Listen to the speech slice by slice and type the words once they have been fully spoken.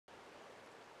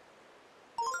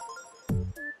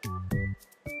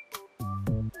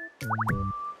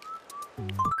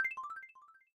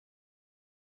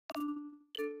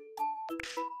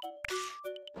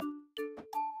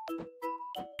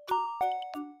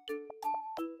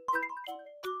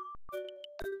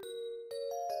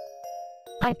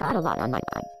I've got a lot on my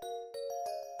mind.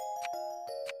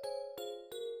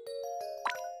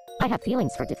 I have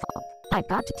feelings for Default. I've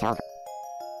got to tell her.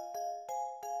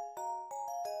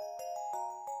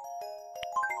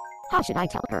 How should I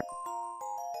tell her?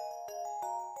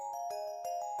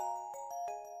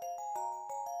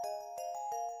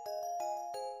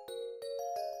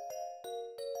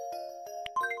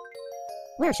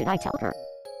 Where should I tell her?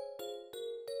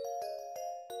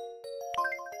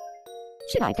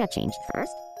 Should I get changed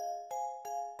first?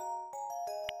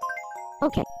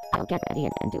 Okay, I'll get ready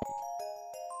and then do it.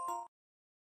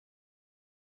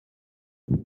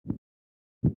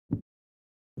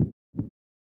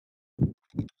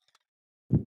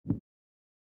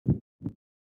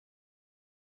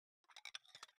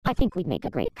 I think we'd make a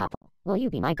great couple. Will you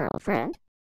be my girlfriend?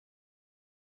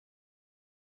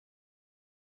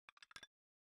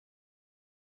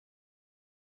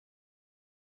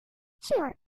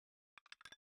 Sure.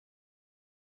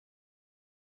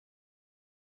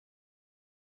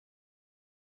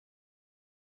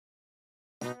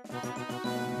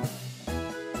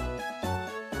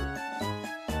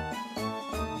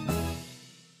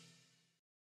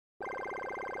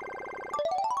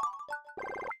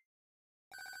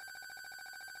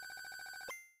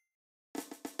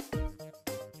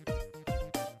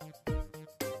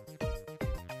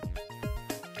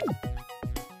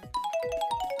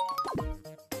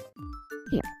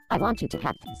 Here, I want you to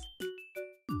have this.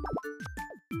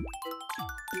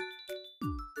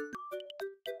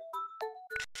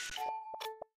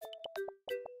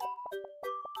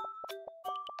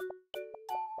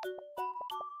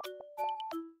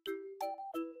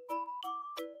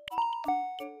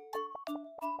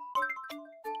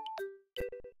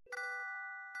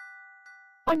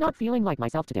 I'm not feeling like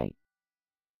myself today.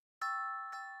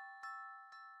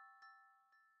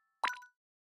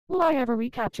 Will I ever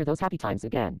recapture those happy times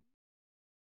again?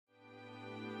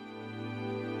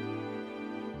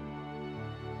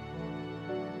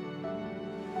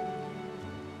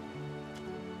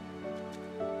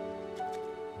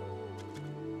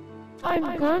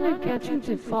 I'm gonna get you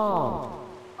to fall.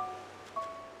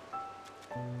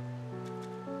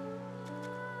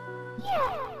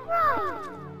 Yeah, right.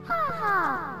 Ha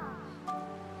ha.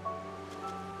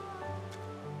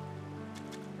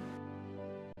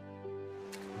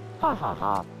 Ha ha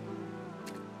ha.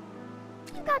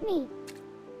 You got me.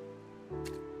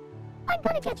 I'm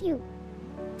gonna get you.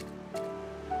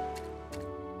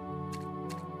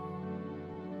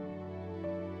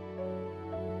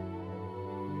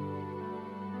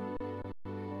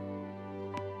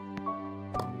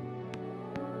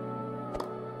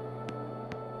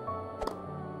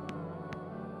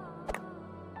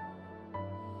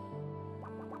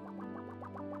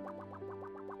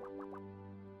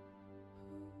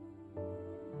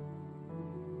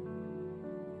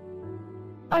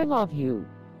 I love you.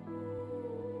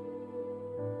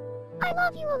 I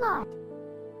love you a lot.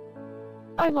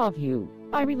 I love you.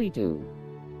 I really do.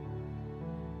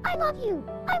 I love you.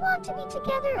 I want to be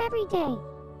together every day.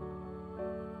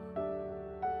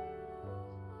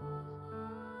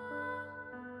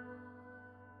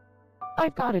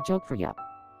 I've got a joke for you.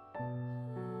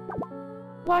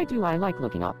 Why do I like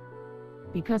looking up?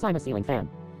 Because I'm a ceiling fan.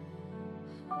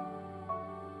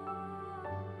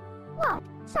 What?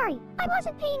 Sorry, I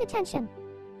wasn't paying attention.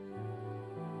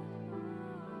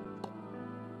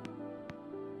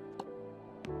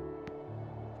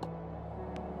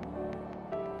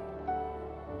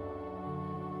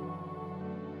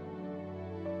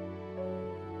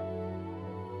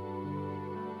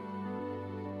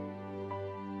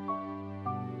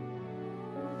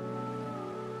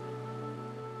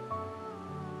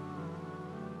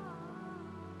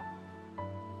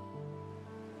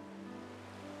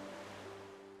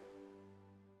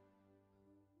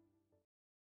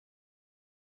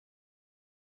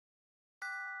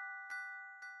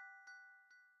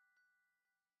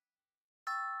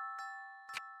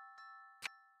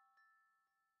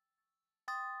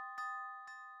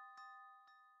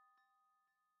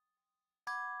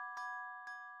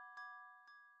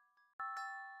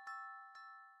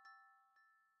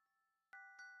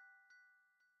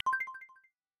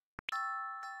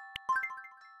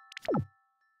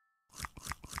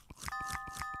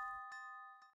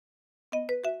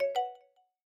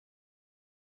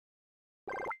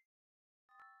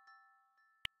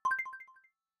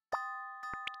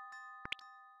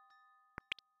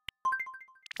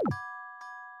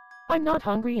 I'm not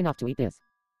hungry enough to eat this.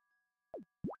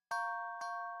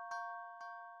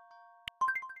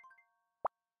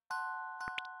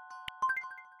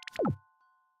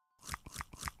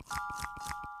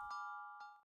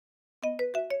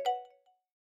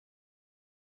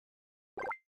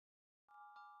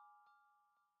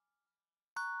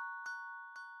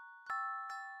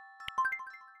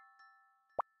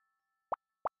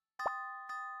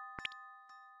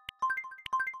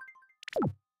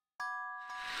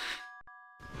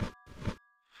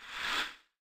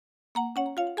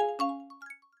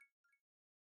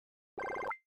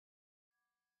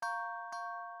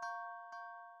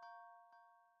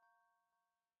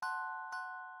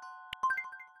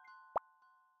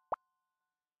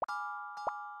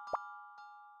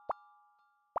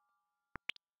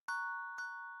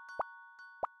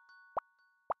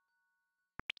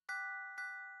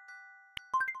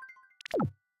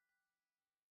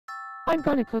 I'm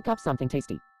gonna cook up something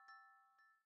tasty.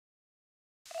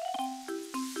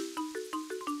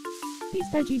 These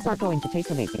veggies are going to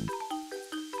taste amazing.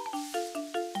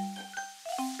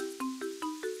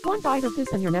 One bite of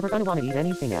this and you're never gonna want to eat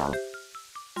anything else.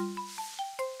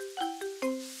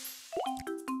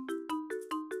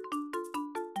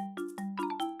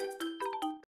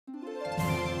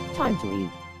 Time to eat.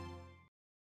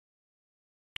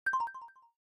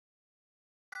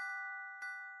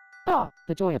 Ah,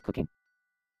 the joy of cooking.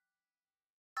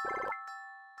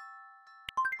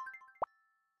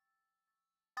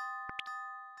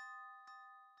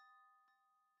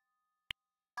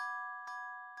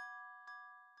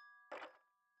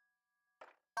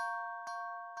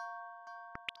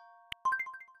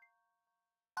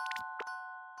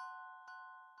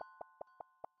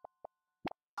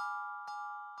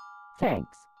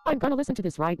 Thanks. I'm gonna listen to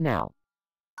this right now.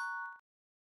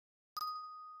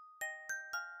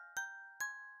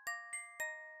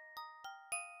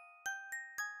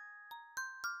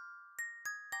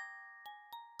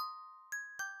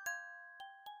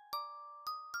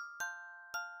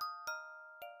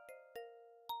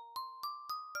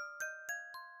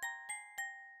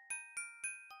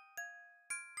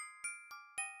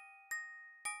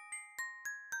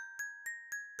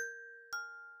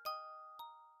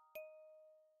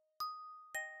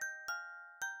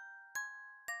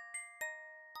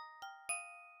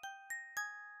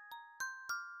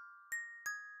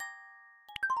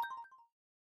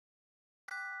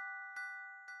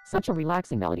 Such a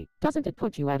relaxing melody. Doesn't it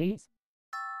put you at ease?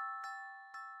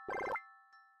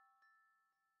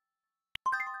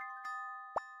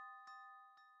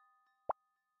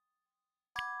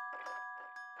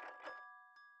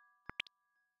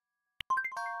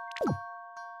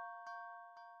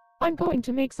 I'm going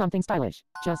to make something stylish.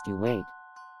 Just you wait.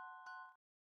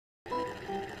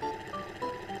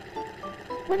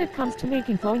 When it comes to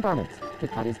making flowing garments, the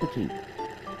cut is the key.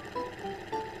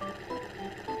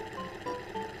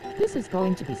 This is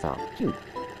going to be so cute.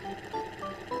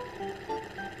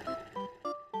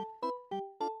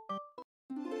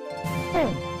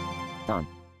 And done.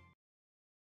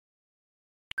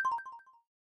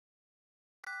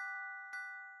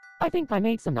 I think I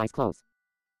made some nice clothes.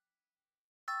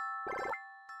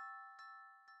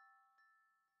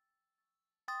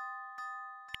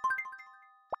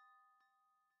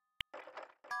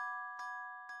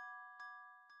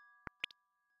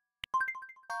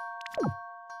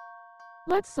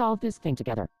 Let's solve this thing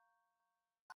together.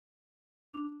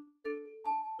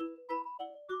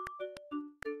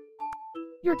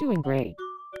 You're doing great.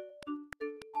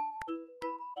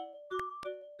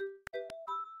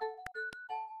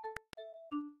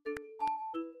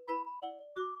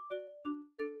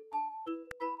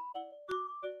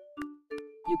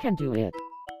 You can do it.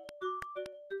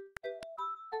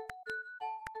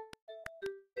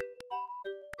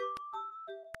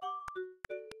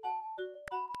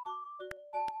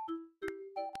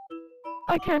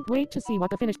 I can't wait to see what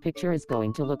the finished picture is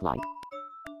going to look like.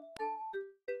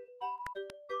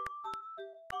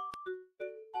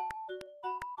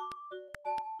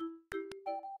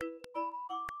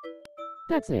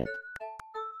 That's it.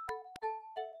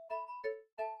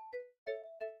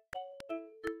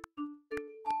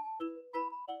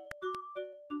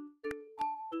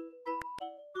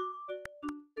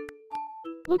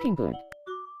 Looking good.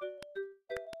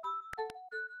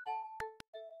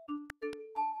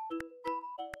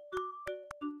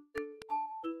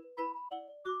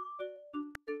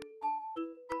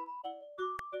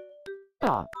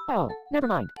 Oh, never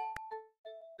mind.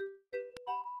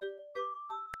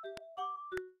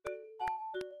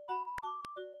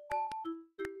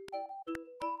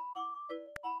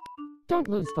 Don't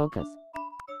lose focus.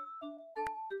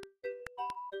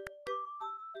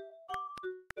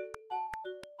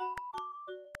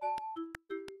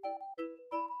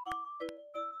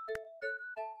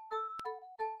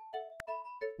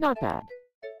 Not bad.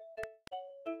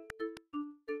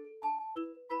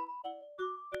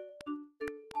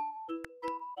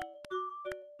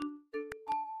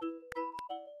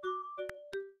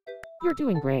 You're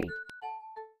doing great.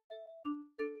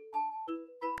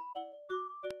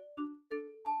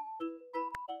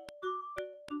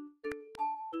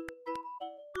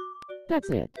 That's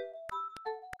it.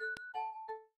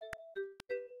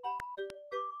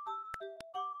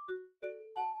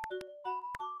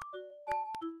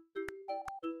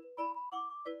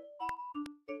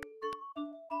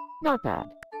 Not bad.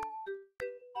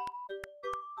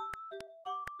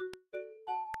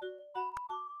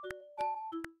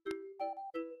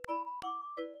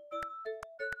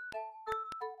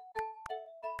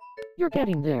 You're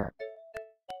getting there.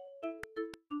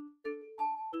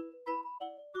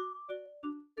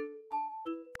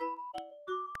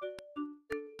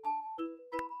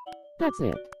 That's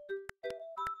it.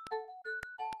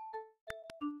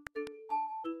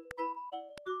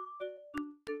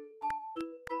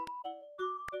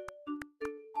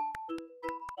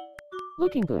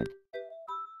 Looking good.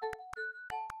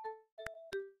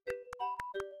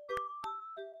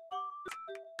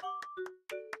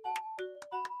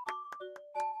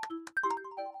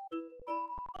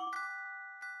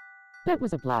 That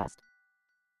was a blast.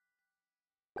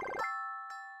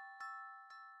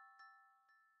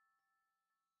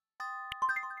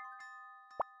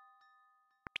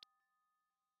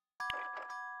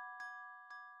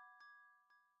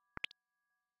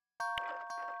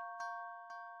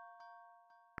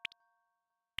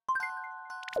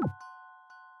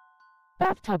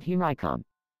 Bathtub, here I come.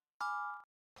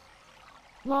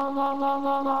 La la la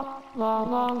la la la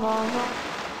la la la.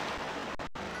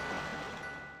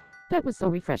 That was so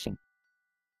refreshing.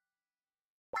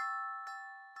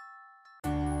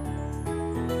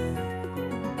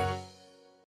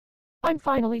 I'm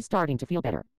finally starting to feel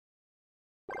better.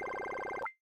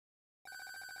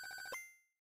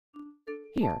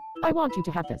 Here, I want you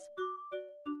to have this.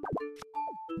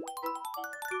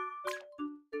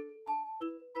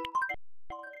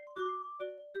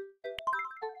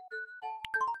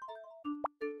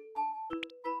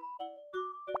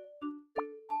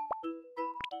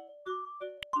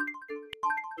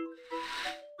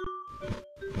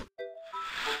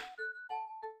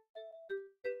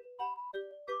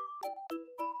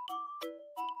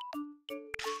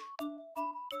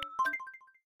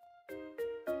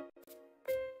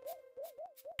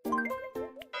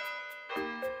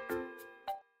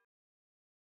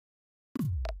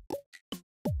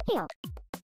 Heel.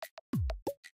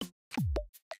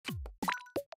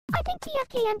 I think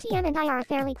TFKNTN and I are a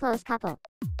fairly close couple.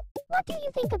 What do you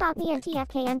think about me and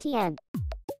TFKNTN?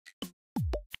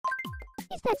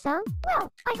 Is that so?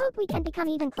 Well, I hope we can become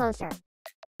even closer.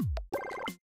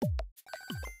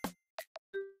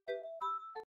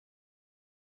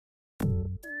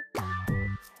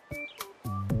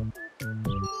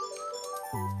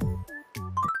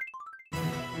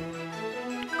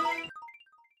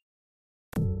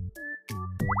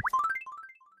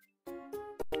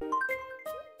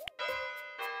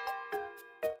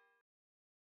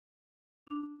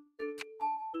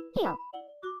 Heel.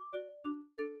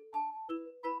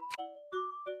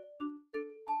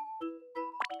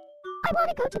 I want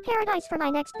to go to paradise for my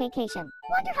next vacation.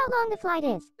 Wonder how long the flight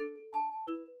is.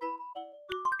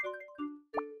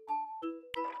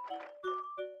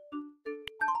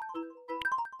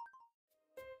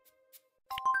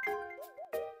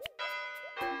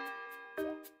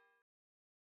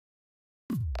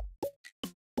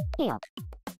 Heel.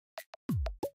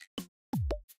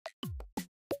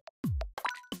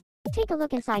 Take a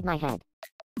look inside my head.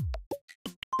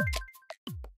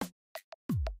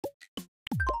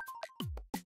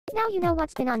 Now you know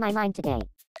what's been on my mind today.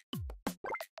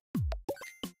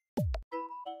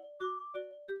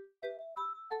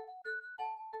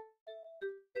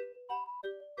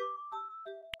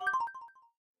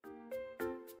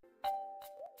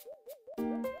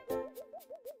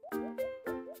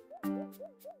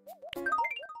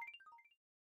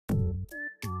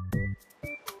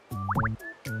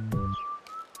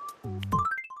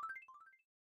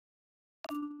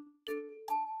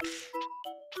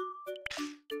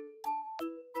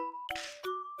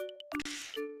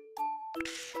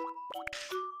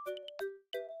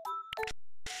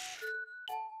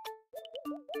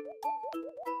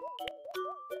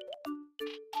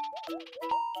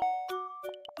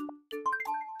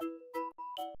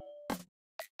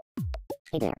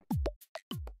 Hey there.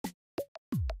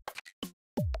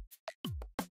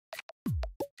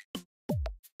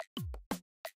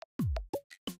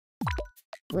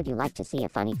 Would you like to see a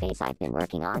funny face I've been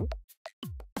working on?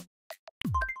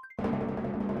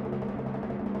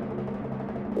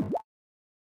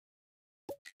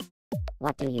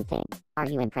 What do you think? Are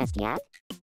you impressed yet?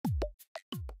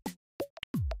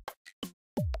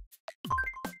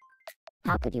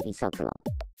 How could you be so cruel?